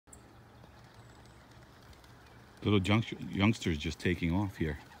Youngsters just taking off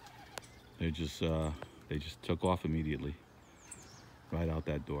here. They just took off immediately, right out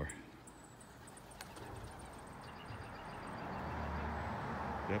that door.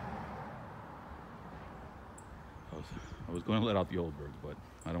 Yep. I was going to let out the old birds, but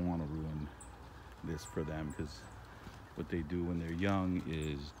I don't want to ruin this for them because what they do when they're young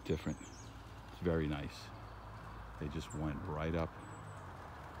is different. It's very nice. They just went right up,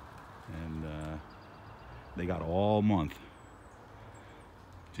 and they got all month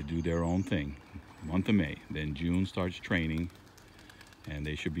to do their own thing. Month of May. Then June starts training, and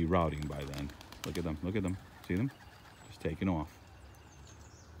they should be routing by then. Look at them. Look at them. See them? Just taking off.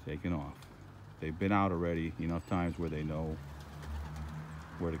 Taking off. They've been out already enough times where they know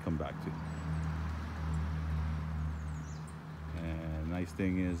where to come back to. And the nice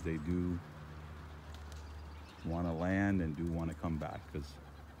thing is they do want to land and do want to come back, because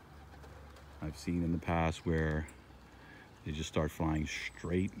I've seen in the past where they just start flying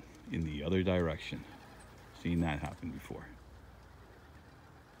straight in the other direction. Seen that happen before.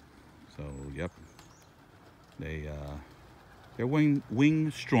 So yep, they're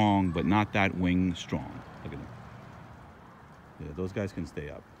wing strong, but not that wing strong. Look at them. Yeah, those guys can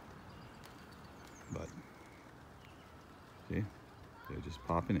stay up, but see, they're just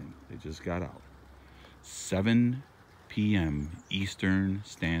popping in. They just got out. 7 p.m. Eastern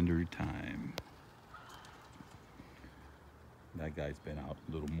Standard Time. That guy's been out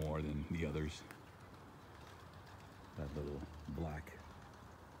a little more than the others. That little black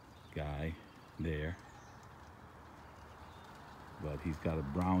guy there. But he's got a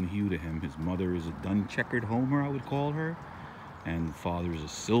brown hue to him. His mother is a dun checkered homer, I would call her. And the father's a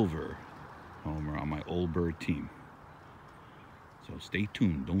silver homer on my old bird team. So stay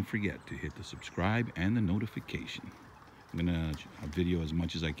tuned. Don't forget to hit the subscribe and the notification. I'm gonna video as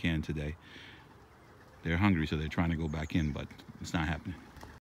much as I can today. They're hungry, so they're trying to go back in, but it's not happening.